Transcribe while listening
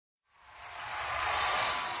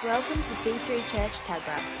Welcome to C3 Church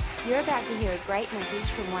Tuggerah. You're about to hear a great message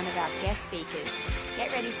from one of our guest speakers.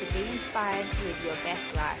 Get ready to be inspired to live your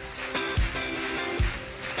best life.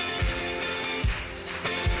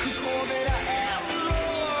 'Cause all that I am,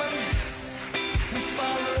 Lord, will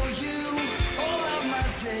follow you all of my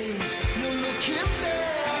days. No looking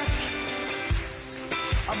back.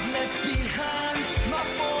 I've left behind my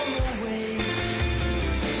former ways.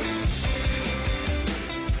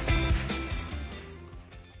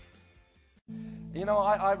 You know,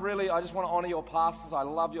 I just want to honor your pastors. I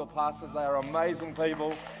love your pastors. They are amazing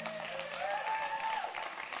people.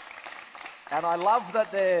 And I love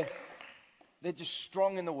that they're just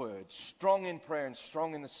strong in the Word, strong in prayer, and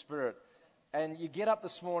strong in the Spirit. And you get up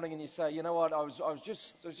this morning and you say, you know what, I was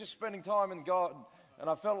just spending time in God, and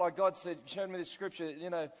I felt like God showed me this scripture.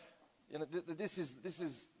 This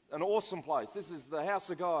is an awesome place. This is the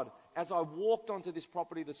house of God. As I walked onto this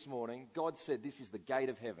property this morning, God said, this is the gate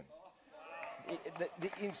of heaven.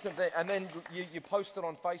 The instant there, and then you posted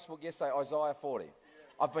on Facebook yesterday Isaiah 40.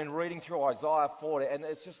 I've been reading through Isaiah 40, and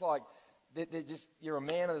it's just like you're a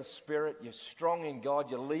man of the Spirit. You're strong in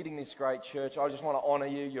God. You're leading this great church. I just want to honor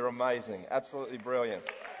you. You're amazing, absolutely brilliant.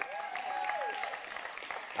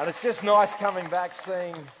 And it's just nice coming back,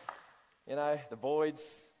 seeing, the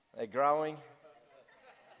Boyds. They're growing.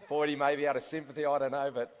 Boydie may be out of sympathy, I don't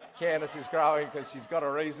know, but Candace is growing because she's got a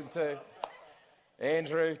reason to.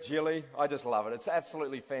 Andrew, Jilly, I just love it. It's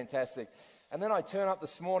absolutely fantastic. And then I turn up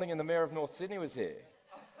this morning and the Mayor of North Sydney was here.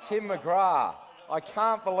 Tim McGrath. I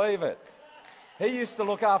can't believe it. He used to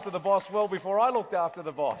look after the boss well before I looked after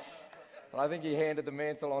the boss. And I think he handed the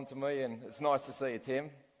mantle on to me, and it's nice to see you,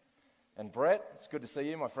 Tim. And Brett, it's good to see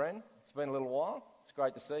you, my friend. It's been a little while. It's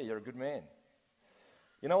great to see you. You're a good man.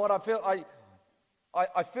 You know what? I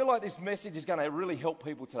feel like this message is going to really help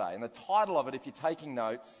people today. And the title of it, if you're taking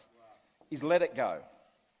notes, is Let It Go.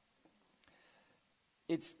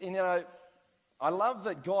 I love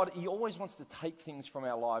that God, He always wants to take things from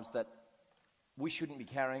our lives that we shouldn't be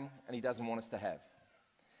carrying, and He doesn't want us to have.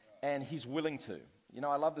 And He's willing to.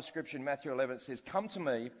 I love the scripture in Matthew 11. It says, "Come to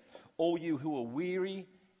me, all you who are weary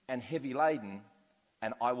and heavy laden,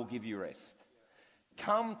 and I will give you rest.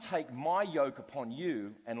 Come, take my yoke upon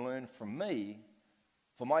you and learn from me,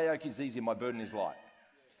 for my yoke is easy and my burden is light."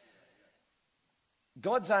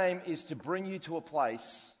 God's aim is to bring you to a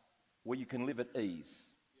place where you can live at ease.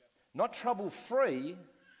 Not trouble-free,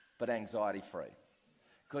 but anxiety-free.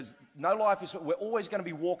 Because no life is... We're always going to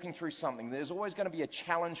be walking through something. There's always going to be a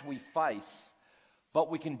challenge we face, but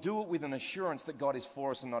we can do it with an assurance that God is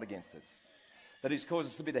for us and not against us. That He's caused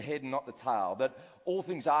us to be the head and not the tail. That all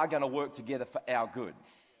things are going to work together for our good.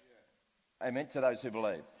 Amen, to those who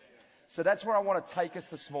believe. So that's where I want to take us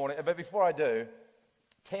this morning. But before I do,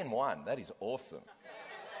 10-1, that is awesome.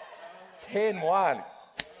 10-1.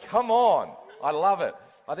 Come on. I love it.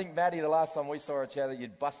 I think, Maddie, the last time we saw each other,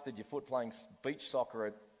 you'd busted your foot playing beach soccer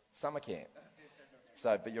at summer camp.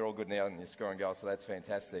 But you're all good now and you're scoring goals, so that's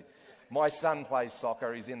fantastic. My son plays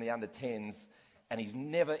soccer. He's in the under-10s, and he's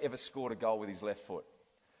never, ever scored a goal with his left foot.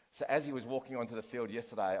 So as he was walking onto the field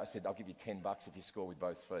yesterday, I said, "I'll give you $10 if you score with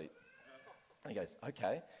both feet." And he goes,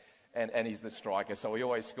 "Okay." And he's the striker, so he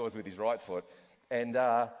always scores with his right foot. And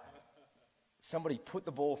somebody put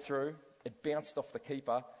the ball through. It bounced off the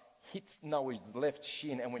keeper, hit Noah's left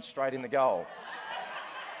shin and went straight in the goal.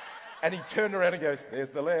 And he turned around and goes,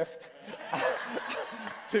 "There's the left."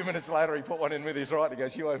 2 minutes later, he put one in with his right and he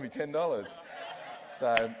goes, "You owe me $10.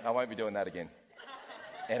 So I won't be doing that again.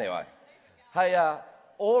 Anyway. Hey,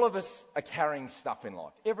 all of us are carrying stuff in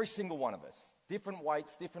life. Every single one of us. Different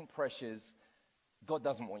weights, different pressures. God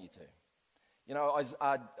doesn't want you to.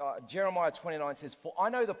 Jeremiah 29 says, "For I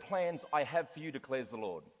know the plans I have for you, declares the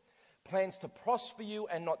Lord. Plans to prosper you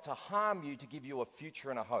and not to harm you, to give you a future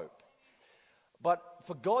and a hope." But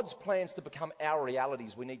for God's plans to become our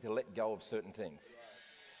realities, we need to let go of certain things.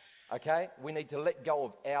 Okay? We need to let go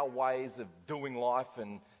of our ways of doing life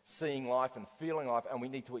and seeing life and feeling life, and we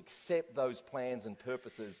need to accept those plans and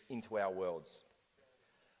purposes into our worlds.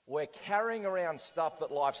 We're carrying around stuff that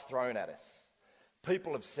life's thrown at us.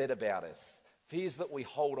 People have said about us. Fears that we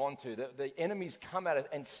hold on to. The enemies come at us,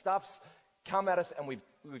 and stuff's come at us, and we've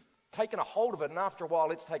taken a hold of it, and after a while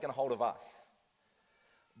it's taken a hold of us.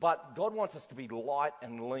 But God wants us to be light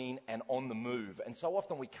and lean and on the move. And so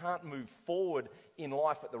often we can't move forward in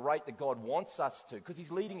life at the rate that God wants us to, because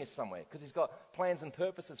He's leading us somewhere, because He's got plans and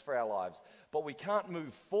purposes for our lives. But we can't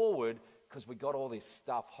move forward because we've got all this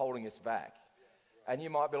stuff holding us back. And you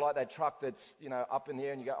might be like that truck that's, up in the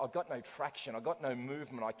air, and you go, "I've got no traction, I've got no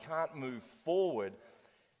movement, I can't move forward."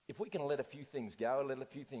 If we can let a few things go, let a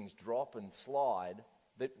few things drop and slide,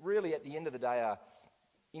 that really at the end of the day are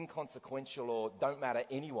inconsequential or don't matter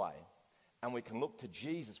anyway, and we can look to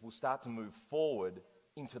Jesus, we'll start to move forward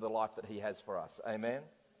into the life that he has for us. Amen?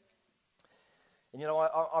 And you know,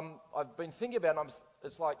 I've been thinking about it,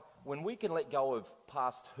 it's like when we can let go of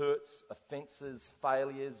past hurts, offenses,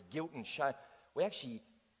 failures, guilt and shame, we actually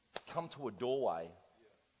come to a doorway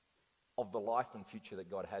of the life and future that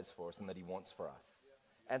God has for us and that he wants for us.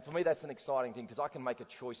 And for me, that's an exciting thing because I can make a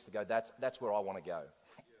choice to go, that's where I want to go.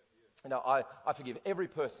 You know, I forgive every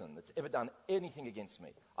person that's ever done anything against me.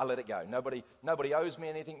 I let it go. Nobody owes me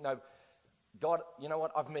anything. No, God, you know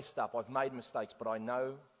what? I've messed up. I've made mistakes, but I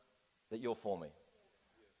know that you're for me,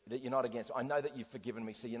 that you're not against me. I know that you've forgiven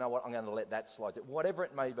me, so you know what? I'm going to let that slide. Whatever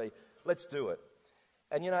it may be, let's do it.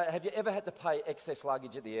 And you know, have you ever had to pay excess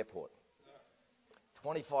luggage at the airport?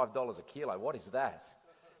 $25 a kilo. What is that?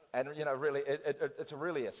 And you know, really, it's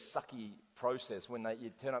really a sucky process when you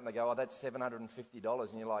turn up and they go, oh, that's $750.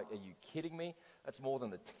 And you're like, are you kidding me? That's more than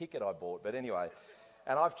the ticket I bought. But anyway,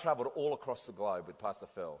 and I've traveled all across the globe with Pastor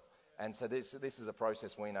Phil. And so this is a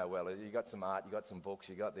process we know well. You got some art, you got some books,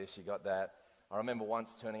 you got this, you got that. I remember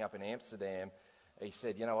once turning up in Amsterdam, he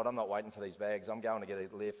said, you know what, I'm not waiting for these bags. I'm going to get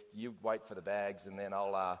a lift. You wait for the bags and then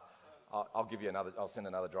I'll give you I'll send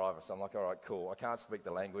another driver. So I'm like, all right, cool. I can't speak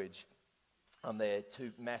the language. I'm there,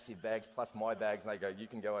 2 massive bags plus my bags, and they go, you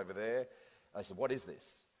can go over there. And I said, what is this?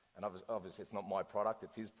 And obviously it's not my product,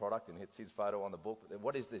 it's his product, and it's his photo on the book.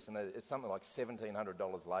 What is this? And it's something like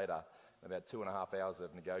 $1,700 later, about 2.5 hours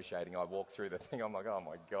of negotiating, I walk through the thing, I'm like, oh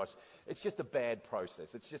my gosh. It's just a bad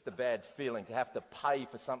process. It's just a bad feeling to have to pay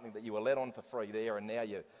for something that you were let on for free there, and now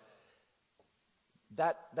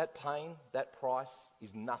that pain, that price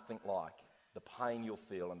is nothing like the pain you'll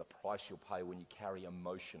feel and the price you'll pay when you carry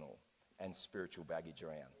emotional and spiritual baggage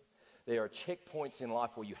around. There are checkpoints in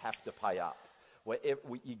life where you have to pay up, where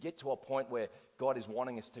you get to a point where God is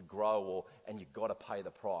wanting us to grow, and you've got to pay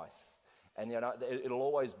the price. And you know, it'll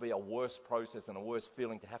always be a worse process and a worse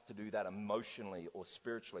feeling to have to do that emotionally or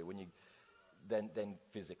spiritually than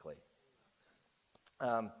physically.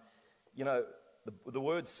 You know, the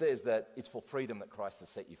word says that it's for freedom that Christ has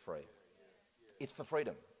set you free. It's for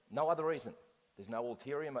freedom, no other reason. There's no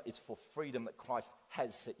ulterior. It's for freedom that Christ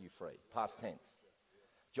has set you free. Past tense.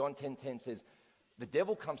 John 10:10 says, the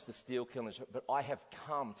devil comes to steal, kill, and destroy, but I have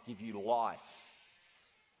come to give you life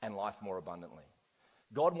and life more abundantly.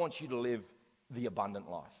 God wants you to live the abundant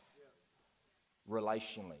life.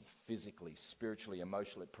 Relationally, physically, spiritually,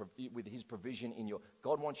 emotionally, with his provision in your...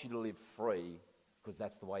 God wants you to live free because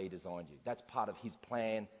that's the way he designed you. That's part of his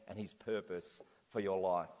plan and his purpose for your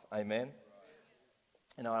life. Amen?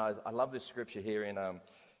 You know, I love this scripture here in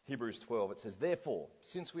Hebrews 12. It says, therefore,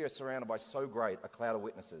 since we are surrounded by so great a cloud of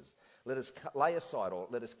witnesses, let us lay aside, or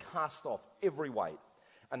let us cast off every weight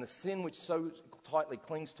and the sin which so tightly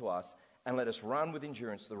clings to us, and let us run with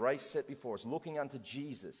endurance the race set before us, looking unto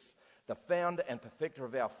Jesus, the founder and perfecter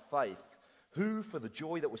of our faith, who for the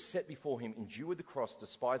joy that was set before him endured the cross,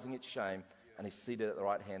 despising its shame, and is seated at the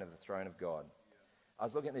right hand of the throne of God. I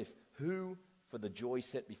was looking at this. Who for the joy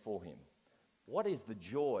set before him? What is the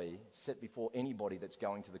joy set before anybody that's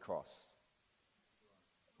going to the cross?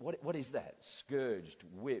 What is that? Scourged,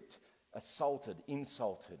 whipped, assaulted,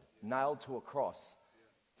 insulted, nailed to a cross.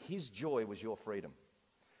 His joy was your freedom.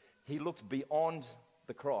 He looked beyond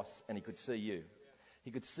the cross and he could see you.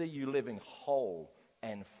 He could see you living whole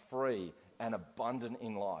and free and abundant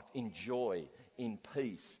in life, in joy, in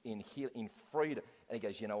peace, in freedom. And he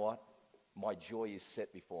goes, you know what? My joy is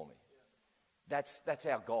set before me. That's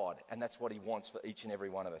our God, and that's what he wants for each and every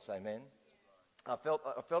one of us. Amen? I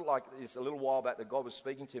felt like this a little while back that God was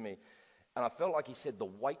speaking to me, and I felt like he said the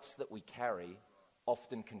weights that we carry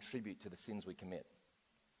often contribute to the sins we commit.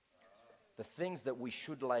 The things that we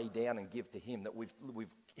should lay down and give to him that we've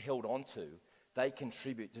held on to, they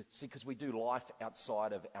contribute to, see, because we do life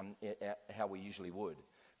outside of how we usually would.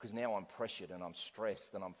 Because now I'm pressured and I'm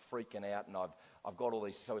stressed and I'm freaking out, and I've got all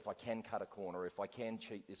these, so if I can cut a corner, if I can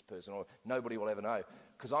cheat this person, or nobody will ever know.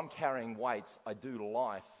 Because I'm carrying weights, I do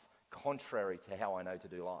life contrary to how I know to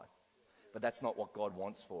do life. But that's not what God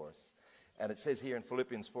wants for us. And it says here in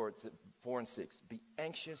Philippians 4 and 6, be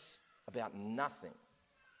anxious about nothing.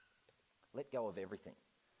 Let go of everything.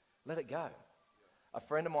 Let it go. A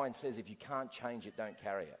friend of mine says, if you can't change it, don't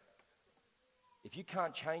carry it. If you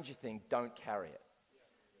can't change a thing, don't carry it.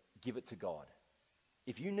 Give it to God.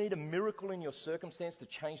 If you need a miracle in your circumstance to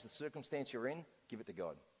change the circumstance you're in, give it to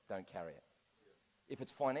God. Don't carry it. If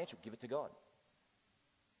it's financial, give it to God.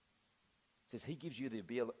 It says he gives you the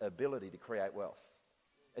ability to create wealth.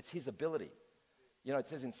 It's his ability. You know, it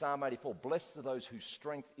says in Psalm 84, blessed are those whose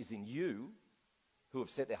strength is in you, who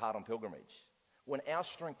have set their heart on pilgrimage. When our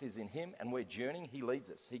strength is in him and we're journeying, he leads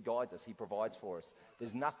us, he guides us, he provides for us.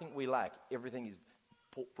 There's nothing we lack. Everything is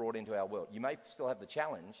brought into our world. You may still have the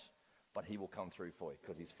challenge, but he will come through for you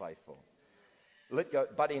because he's faithful. Let go,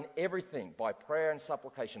 but in everything, by prayer and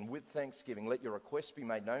supplication, with thanksgiving, let your requests be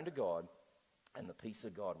made known to God, and the peace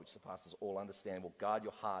of God, which surpasses all understanding, will guard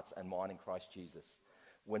your hearts and mind in Christ Jesus.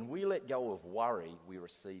 When we let go of worry, we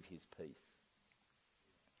receive his peace.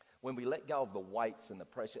 When we let go of the weights and the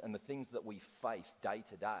pressure and the things that we face day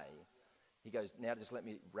to day, he goes, now just let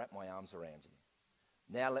me wrap my arms around you.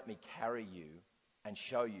 Now let me carry you and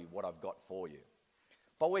show you what I've got for you.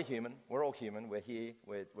 But we're human. We're all human. We're here.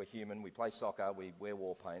 We're human. We play soccer. We wear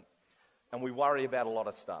war paint. And we worry about a lot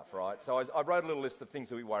of stuff, right? So I wrote a little list of things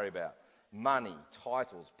that we worry about. Money,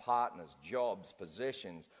 titles, partners, jobs,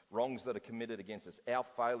 possessions, wrongs that are committed against us, our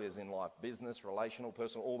failures in life, business, relational,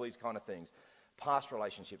 personal, all these kind of things. Past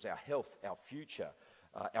relationships, our health, our future,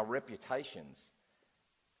 our reputations.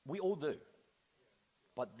 We all do.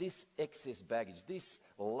 But this excess baggage, this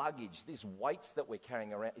luggage, this weights that we're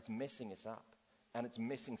carrying around, it's messing us up. And it's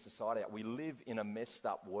messing society up. We live in a messed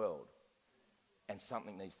up world. And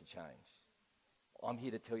something needs to change. I'm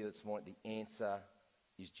here to tell you this morning, the answer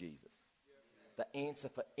is Jesus. The answer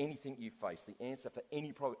for anything you face, the answer for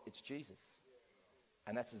any problem, it's Jesus.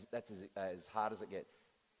 And that's as hard as it gets.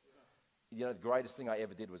 You know, the greatest thing I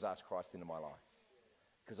ever did was ask Christ into my life.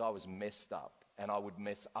 Because I was messed up. And I would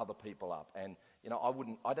mess other people up. And, you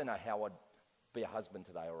know, I don't know how I'd be a husband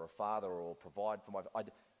today or a father or provide for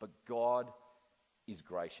but God is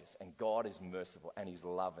gracious and God is merciful and he's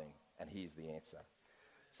loving and he's the answer.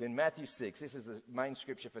 So in Matthew 6, this is the main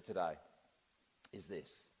scripture for today, is this,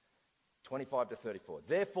 25 to 34.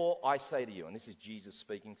 Therefore I say to you, and this is Jesus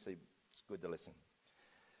speaking, so it's good to listen.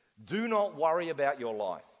 Do not worry about your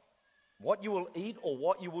life, what you will eat or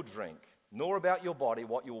what you will drink, nor about your body,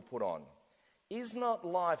 what you will put on. Is not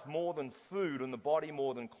life more than food and the body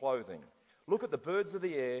more than clothing? Look at the birds of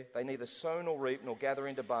the air, they neither sow nor reap nor gather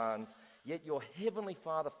into barns, yet your heavenly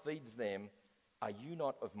Father feeds them. Are you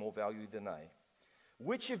not of more value than they?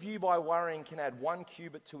 Which of you by worrying can add 1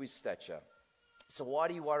 cubit to his stature? So why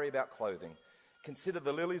do you worry about clothing? Consider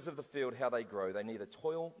the lilies of the field, how they grow. They neither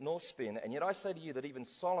toil nor spin. And yet I say to you that even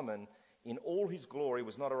Solomon in all his glory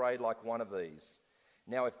was not arrayed like one of these.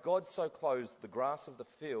 Now if God so clothes the grass of the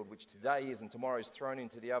field, which today is and tomorrow is thrown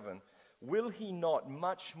into the oven, will he not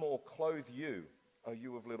much more clothe you, O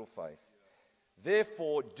you of little faith?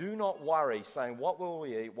 Therefore, do not worry, saying, what will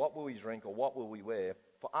we eat, what will we drink, or what will we wear?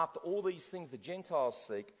 For after all these things the Gentiles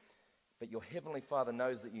seek, but your heavenly Father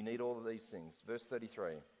knows that you need all of these things. Verse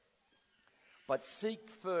 33. But seek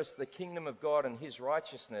first the kingdom of God and his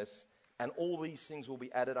righteousness, and all these things will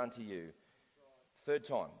be added unto you. Third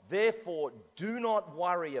time. Therefore, do not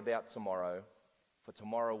worry about tomorrow, for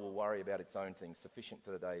tomorrow will worry about its own things. Sufficient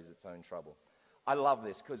for the day is its own trouble. I love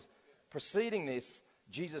this, because preceding this,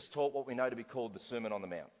 Jesus taught what we know to be called the Sermon on the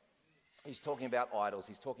Mount. He's talking about idols,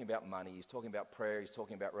 he's talking about money, he's talking about prayer, he's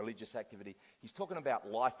talking about religious activity, he's talking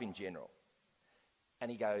about life in general.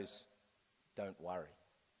 And he goes, don't worry.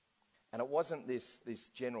 And it wasn't this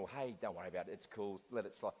general, hey, don't worry about it, it's cool, let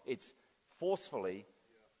it slide. It's forcefully,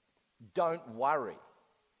 don't worry.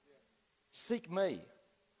 Seek me.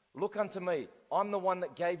 Look unto me. I'm the one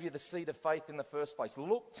that gave you the seed of faith in the first place.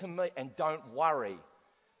 Look to me and don't worry.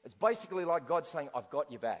 It's basically like God saying, I've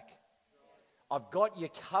got your back. I've got you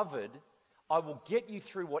covered. I will get you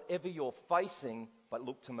through whatever you're facing, but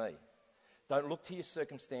look to me. Don't look to your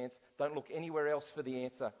circumstance. Don't look anywhere else for the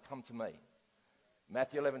answer. Come to me.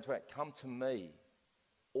 Matthew 11:20, come to me,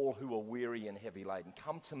 all who are weary and heavy laden.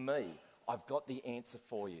 Come to me. I've got the answer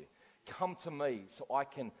for you. Come to me so I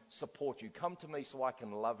can support you. Come to me so I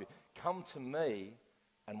can love you. Come to me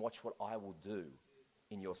and watch what I will do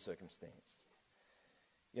in your circumstance.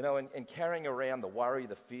 You know, and carrying around the worry,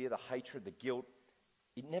 the fear, the hatred, the guilt,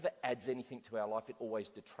 it never adds anything to our life. It always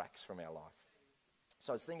detracts from our life.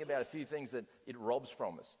 So I was thinking about a few things that it robs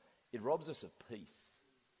from us. It robs us of peace.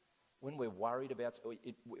 When we're worried about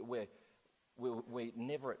it, we're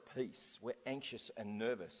never at peace. We're anxious and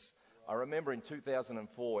nervous. I remember in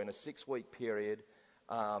 2004, in a 6-week period,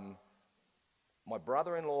 my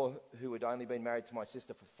brother-in-law, who had only been married to my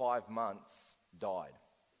sister for 5 months, died.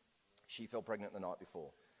 She fell pregnant the night before.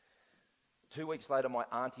 2 weeks later, my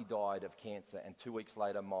auntie died of cancer, and 2 weeks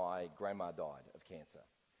later, my grandma died of cancer.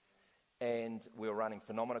 And we were running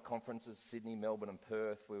Phenomena conferences, Sydney, Melbourne, and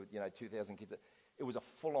Perth. We were, 2,000 kids. It was a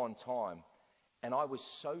full-on time. And I was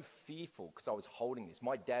so fearful because I was holding this.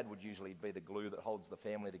 My dad would usually be the glue that holds the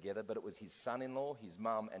family together, but it was his son-in-law, his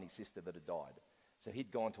mum, and his sister that had died. So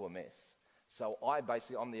he'd gone to a mess. So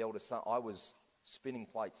I'm the eldest son. I was spinning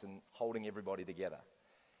plates and holding everybody together.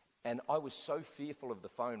 And I was so fearful of the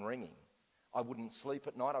phone ringing. I wouldn't sleep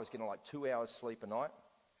at night. I was getting like 2 hours sleep a night.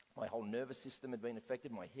 My whole nervous system had been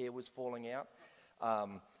affected. My hair was falling out.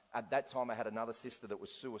 At that time, I had another sister that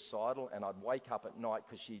was suicidal, and I'd wake up at night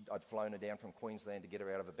because I'd flown her down from Queensland to get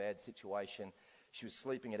her out of a bad situation. She was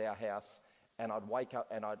sleeping at our house, and I'd wake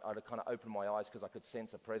up and I'd kind of open my eyes because I could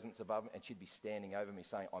sense a presence above me, and she'd be standing over me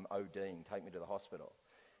saying, "I'm ODing, take me to the hospital."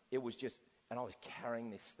 It was just, and I was carrying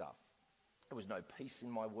this stuff. There was no peace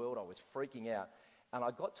in my world. I was freaking out. And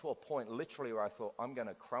I got to a point literally where I thought, I'm going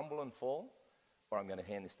to crumble and fall, or I'm going to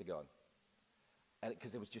hand this to God. And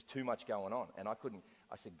because there was just too much going on. And I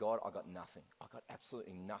said, God, I got nothing. I got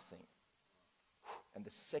absolutely nothing. And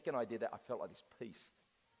the second I did that, I felt like this peace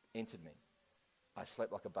entered me. I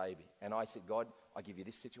slept like a baby. And I said, God, I give you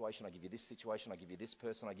this situation, I give you this situation, I give you this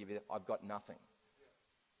person, I've got nothing.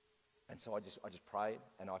 And so I just prayed,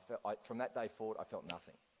 and from that day forward, I felt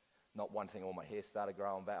nothing. Not one thing. All my hair started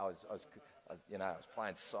growing back. I was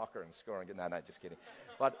playing soccer and scoring. No, just kidding.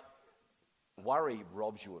 But worry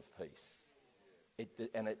robs you of peace.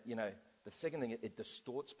 The second thing, it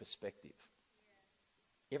distorts perspective.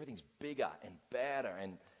 Everything's bigger and badder,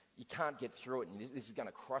 and you can't get through it. And this is going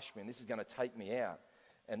to crush me, and this is going to take me out.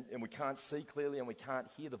 And we can't see clearly, and we can't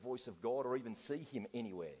hear the voice of God or even see Him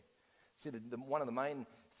anywhere. See, one of the main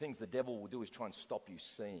things the devil will do is try and stop you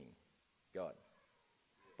seeing God.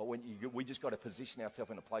 But we just got to position ourselves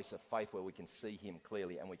in a place of faith where we can see Him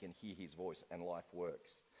clearly and we can hear His voice, and life works.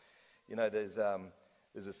 There's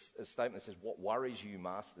a statement that says, what worries you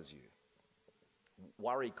masters you.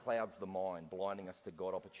 Worry clouds the mind, blinding us to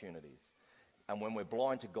God opportunities. And when we're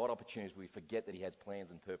blind to God opportunities, we forget that He has plans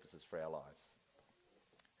and purposes for our lives.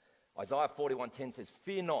 Isaiah 41:10 says,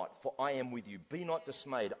 fear not, for I am with you. Be not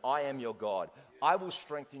dismayed. I am your God. I will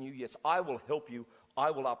strengthen you. Yes, I will help you. I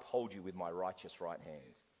will uphold you with my righteous right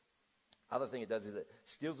hand. Other thing it does is it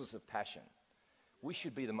steals us of passion. We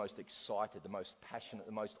should be the most excited, the most passionate,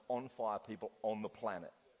 the most on-fire people on the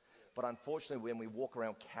planet. But unfortunately, when we walk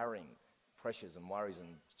around carrying pressures and worries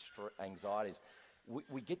and anxieties,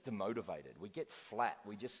 we get demotivated. We get flat.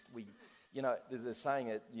 There's a saying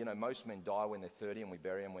that, most men die when they're 30 and we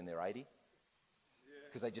bury them when they're 80.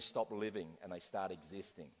 Because they just stop living and they start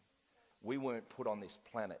existing. We weren't put on this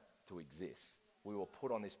planet to exist. We were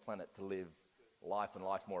put on this planet to live life and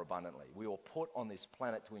life more abundantly. We were put on this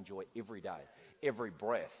planet to enjoy every day, every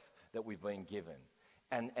breath that we've been given.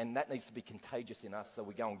 And that needs to be contagious in us, so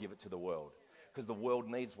we go and give it to the world. Because the world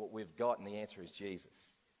needs what we've got, and the answer is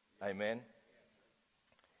Jesus. Amen?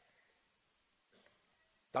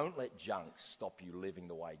 Don't let junk stop you living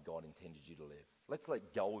the way God intended you to live. Let's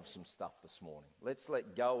let go of some stuff this morning. Let's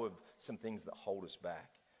let go of some things that hold us back.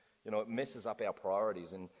 It messes up our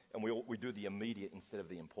priorities, and we do the immediate instead of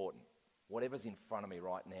the important. Whatever's in front of me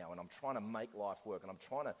right now, and I'm trying to make life work, and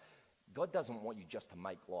God doesn't want you just to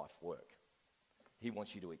make life work. He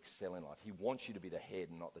wants you to excel in life. He wants you to be the head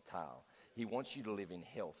and not the tail. He wants you to live in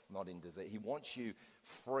health, not in disease. He wants you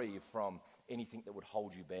free from anything that would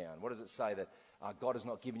hold you bound. What does it say? That God has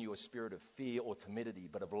not given you a spirit of fear or timidity,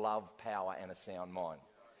 but of love, power, and a sound mind.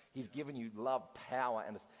 He's given you love, power,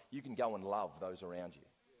 and you can go and love those around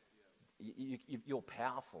you. You're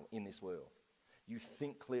powerful in this world. You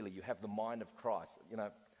think clearly. You have the mind of Christ.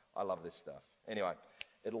 I love this stuff. Anyway,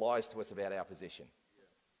 it lies to us about our position,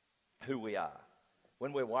 who we are.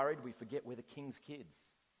 When we're worried, we forget we're the King's kids.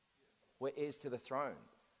 We're heirs to the throne.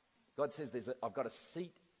 God says, I've got a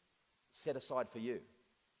seat set aside for you.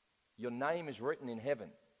 Your name is written in heaven.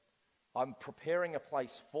 I'm preparing a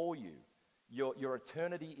place for you. Your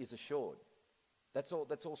eternity is assured. That's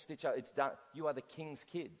all stitched up. It's done. You are the King's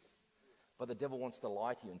kids. But the devil wants to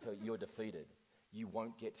lie to you until you're defeated. You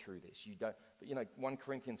won't get through this. You don't. But 1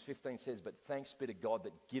 Corinthians 15 says, but thanks be to God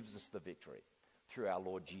that gives us the victory through our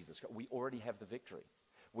Lord Jesus Christ. We already have the victory.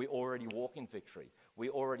 We already walk in victory. We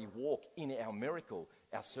already walk in our miracle.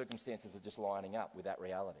 Our circumstances are just lining up with that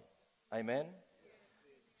reality. Amen?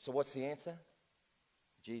 So what's the answer?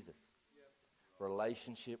 Jesus.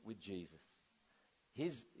 Relationship with Jesus.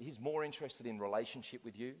 He's more interested in relationship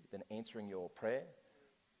with you than answering your prayer.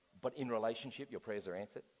 But in relationship, your prayers are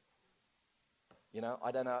answered.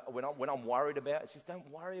 I don't know, when I'm worried about, it's just don't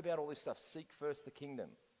worry about all this stuff. Seek first the kingdom,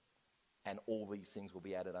 and all these things will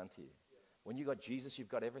be added unto you. When you've got Jesus, you've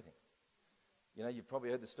got everything. You've probably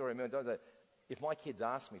heard the story a million times. If my kids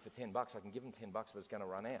ask me for $10, I can give them $10, but it's going to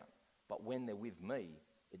run out. But when they're with me,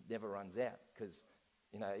 it never runs out. Because,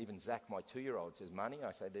 even Zach, my 2-year-old, says, money.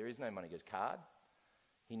 I say, there is no money. He goes, card.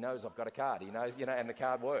 He knows I've got a card. He knows, and the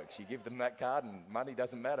card works. You give them that card, and money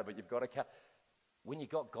doesn't matter, but you've got a card. When you've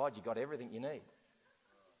got God, you've got everything you need.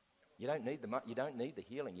 You don't need you don't need the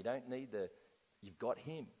healing. You don't need you've got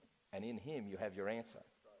him. And in him you have your answer.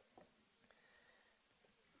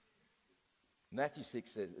 Matthew 6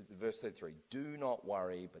 says, verse 33, do not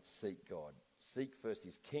worry, but seek God. Seek first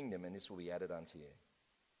his kingdom, and this will be added unto you.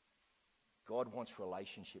 God wants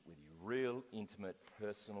relationship with you. Real, intimate,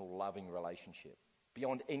 personal, loving relationship.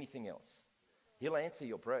 Beyond anything else. He'll answer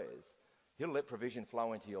your prayers. He'll let provision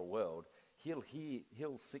flow into your world. He'll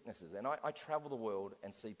heal sicknesses. And I travel the world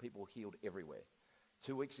and see people healed everywhere.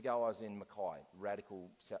 2 weeks ago I was in Mackay, radical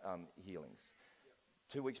healings.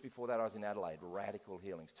 2 weeks before that I was in Adelaide, radical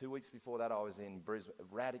healings. 2 weeks before that I was in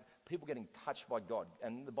Brisbane, people getting touched by God.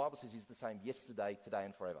 And the Bible says he's the same yesterday, today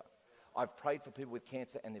and forever. I've prayed for people with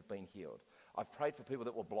cancer and they've been healed. I've prayed for people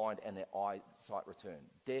that were blind and their eyesight returned.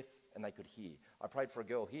 Deaf and they could hear. I prayed for a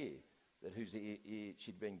girl here whose ear,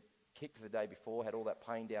 she'd been kicked the day before, had all that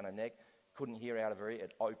pain down her neck, couldn't hear out of her ear,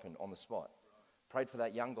 it opened on the spot. Prayed for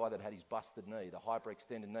that young guy that had his busted knee, the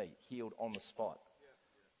hyperextended knee, healed on the spot.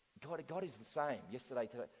 God is the same yesterday,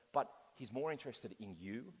 today, but he's more interested in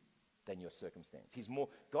you than your circumstance.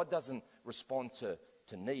 God doesn't respond to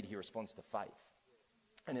need, he responds to faith.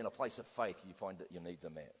 And in a place of faith, you find that your needs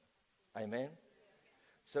are met. Amen?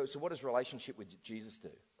 So what does relationship with Jesus do?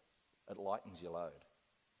 It lightens your load.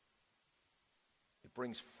 It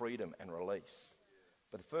brings freedom and release.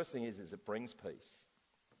 But the first thing is it brings peace.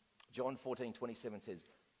 John 14:27 says,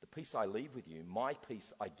 the peace I leave with you, my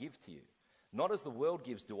peace I give to you. Not as the world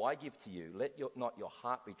gives do I give to you. Let not your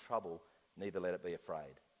heart be troubled, neither let it be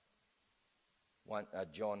afraid.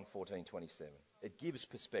 John 14:27. It gives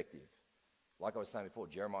perspective. Like I was saying before,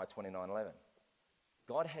 Jeremiah 29:11.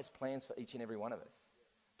 God has plans for each and every one of us.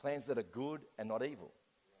 Plans that are good and not evil.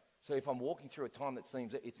 So if I'm walking through a time that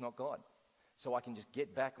seems it's not God, so I can just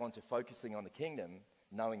get back onto focusing on the kingdom,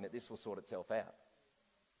 knowing that this will sort itself out.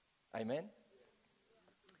 Amen?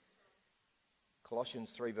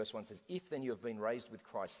 Colossians 3 verse 1 says, if then you have been raised with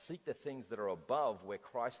Christ, seek the things that are above where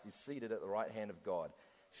Christ is seated at the right hand of God.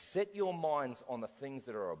 Set your minds on the things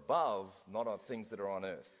that are above, not on things that are on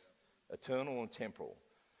earth, eternal and temporal.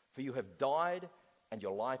 For you have died and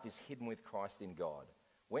your life is hidden with Christ in God.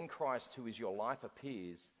 When Christ, who is your life,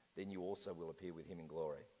 appears, then you also will appear with him in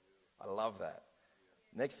glory. I love that.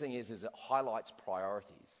 Next thing is it highlights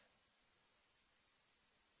priorities.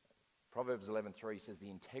 Proverbs 11:3 says, the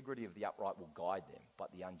integrity of the upright will guide them,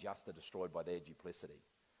 but the unjust are destroyed by their duplicity.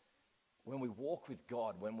 When we walk with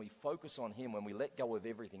God, when we focus on him, when we let go of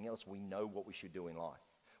everything else, we know what we should do in life.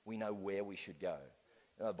 We know where we should go.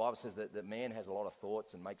 The Bible says that man has a lot of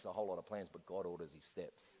thoughts and makes a whole lot of plans, but God orders his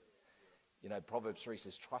steps. Proverbs 3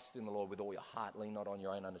 says, trust in the Lord with all your heart, lean not on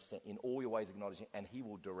your own understanding. In all your ways acknowledge him, and he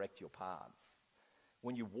will direct your paths.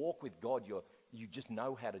 When you walk with God, you just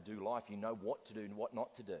know how to do life. You know what to do and what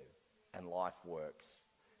not to do. And life works.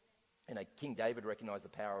 King David recognized the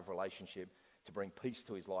power of relationship to bring peace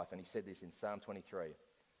to his life. And he said this in Psalm 23.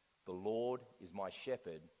 The Lord is my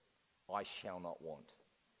shepherd, I shall not want.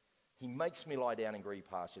 He makes me lie down in green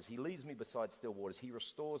pastures. He leads me beside still waters. He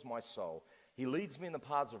restores my soul. He leads me in the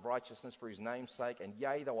paths of righteousness for his name's sake. And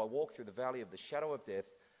yea, though I walk through the valley of the shadow of death,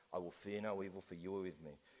 I will fear no evil, for you are with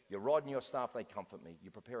me. Your rod and your staff, they comfort me.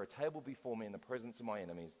 You prepare a table before me in the presence of my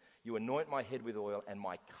enemies. You anoint my head with oil, and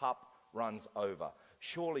my cup runs over.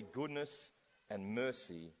 Surely goodness and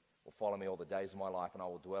mercy will follow me all the days of my life, and I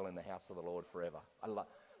will dwell in the house of the Lord forever.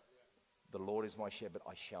 The Lord is my shepherd,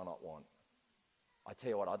 I shall not want. I tell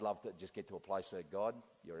you what, I'd love to just get to a place where, God,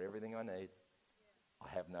 you're everything I need. I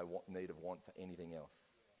have no need of want for anything else.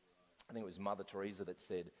 I think it was Mother Teresa that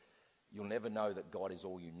said, you'll never know that God is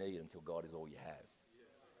all you need until God is all you have.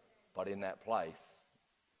 But in that place,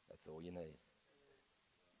 that's all you need.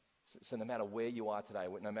 So no matter where you are today,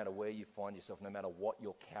 no matter where you find yourself, no matter what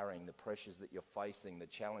you're carrying, the pressures that you're facing, the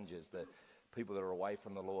challenges, the people that are away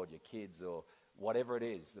from the Lord, your kids or whatever it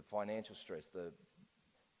is, the financial stress,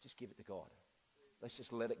 just give it to God. Let's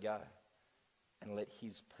just let it go and let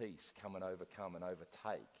his peace come and overcome and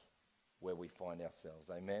overtake where we find ourselves.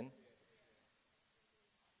 Amen?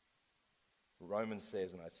 Romans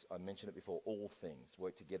says, and I mentioned it before, all things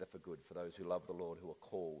work together for good for those who love the Lord, who are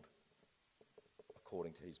called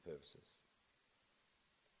according to his purposes.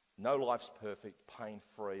 No life's perfect,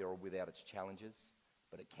 pain-free, or without its challenges,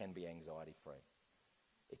 but it can be anxiety-free.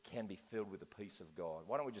 It can be filled with the peace of God.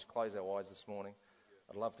 Why don't we just close our eyes this morning?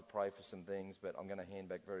 I'd love to pray for some things, but I'm going to hand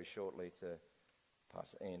back very shortly to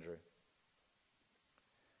Pastor Andrew.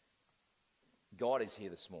 God is here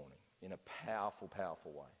this morning in a powerful,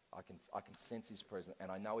 powerful way. I can sense his presence,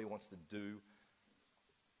 and I know he wants to do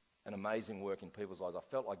an amazing work in people's lives.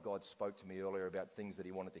 I felt like God spoke to me earlier about things that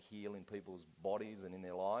he wanted to heal in people's bodies and in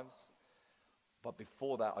their lives. But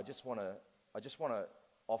before that, I just want to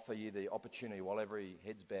offer you the opportunity, while every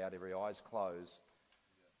head's bowed, every eye's closed,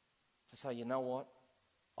 to say, you know what?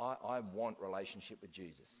 I want relationship with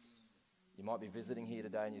Jesus. You might be visiting here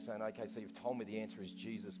today and you're saying, okay, so you've told me the answer is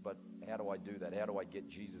Jesus, but how do I do that? How do I get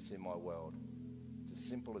Jesus in my world? It's as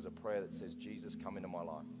simple as a prayer that says, Jesus, come into my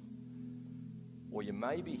life. Or you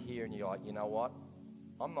may be here and you're like, you know what?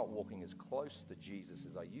 I'm not walking as close to Jesus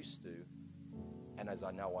as I used to and as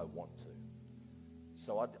I know I want to.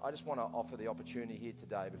 So I just want to offer the opportunity here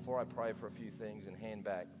today, before I pray for a few things and hand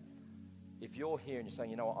back. If you're here and you're saying,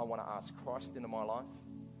 you know what, I want to ask Christ into my life,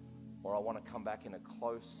 or I want to come back in a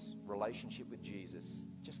close relationship with Jesus,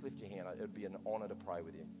 just lift your hand. It would be an honor to pray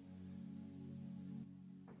with you.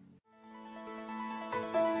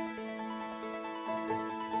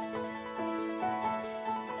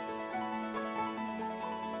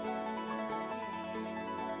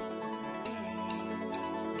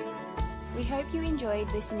 We hope you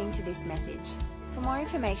enjoyed listening to this message. For more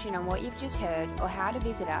information on what you've just heard or how to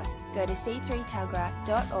visit us, go to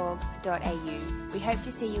c3tuggerah.org.au. We hope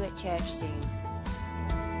to see you at church soon.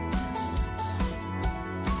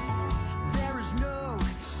 There is no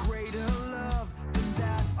greater love than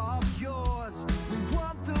that of yours. We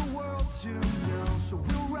want the world to know, so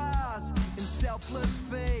we'll rise in selfless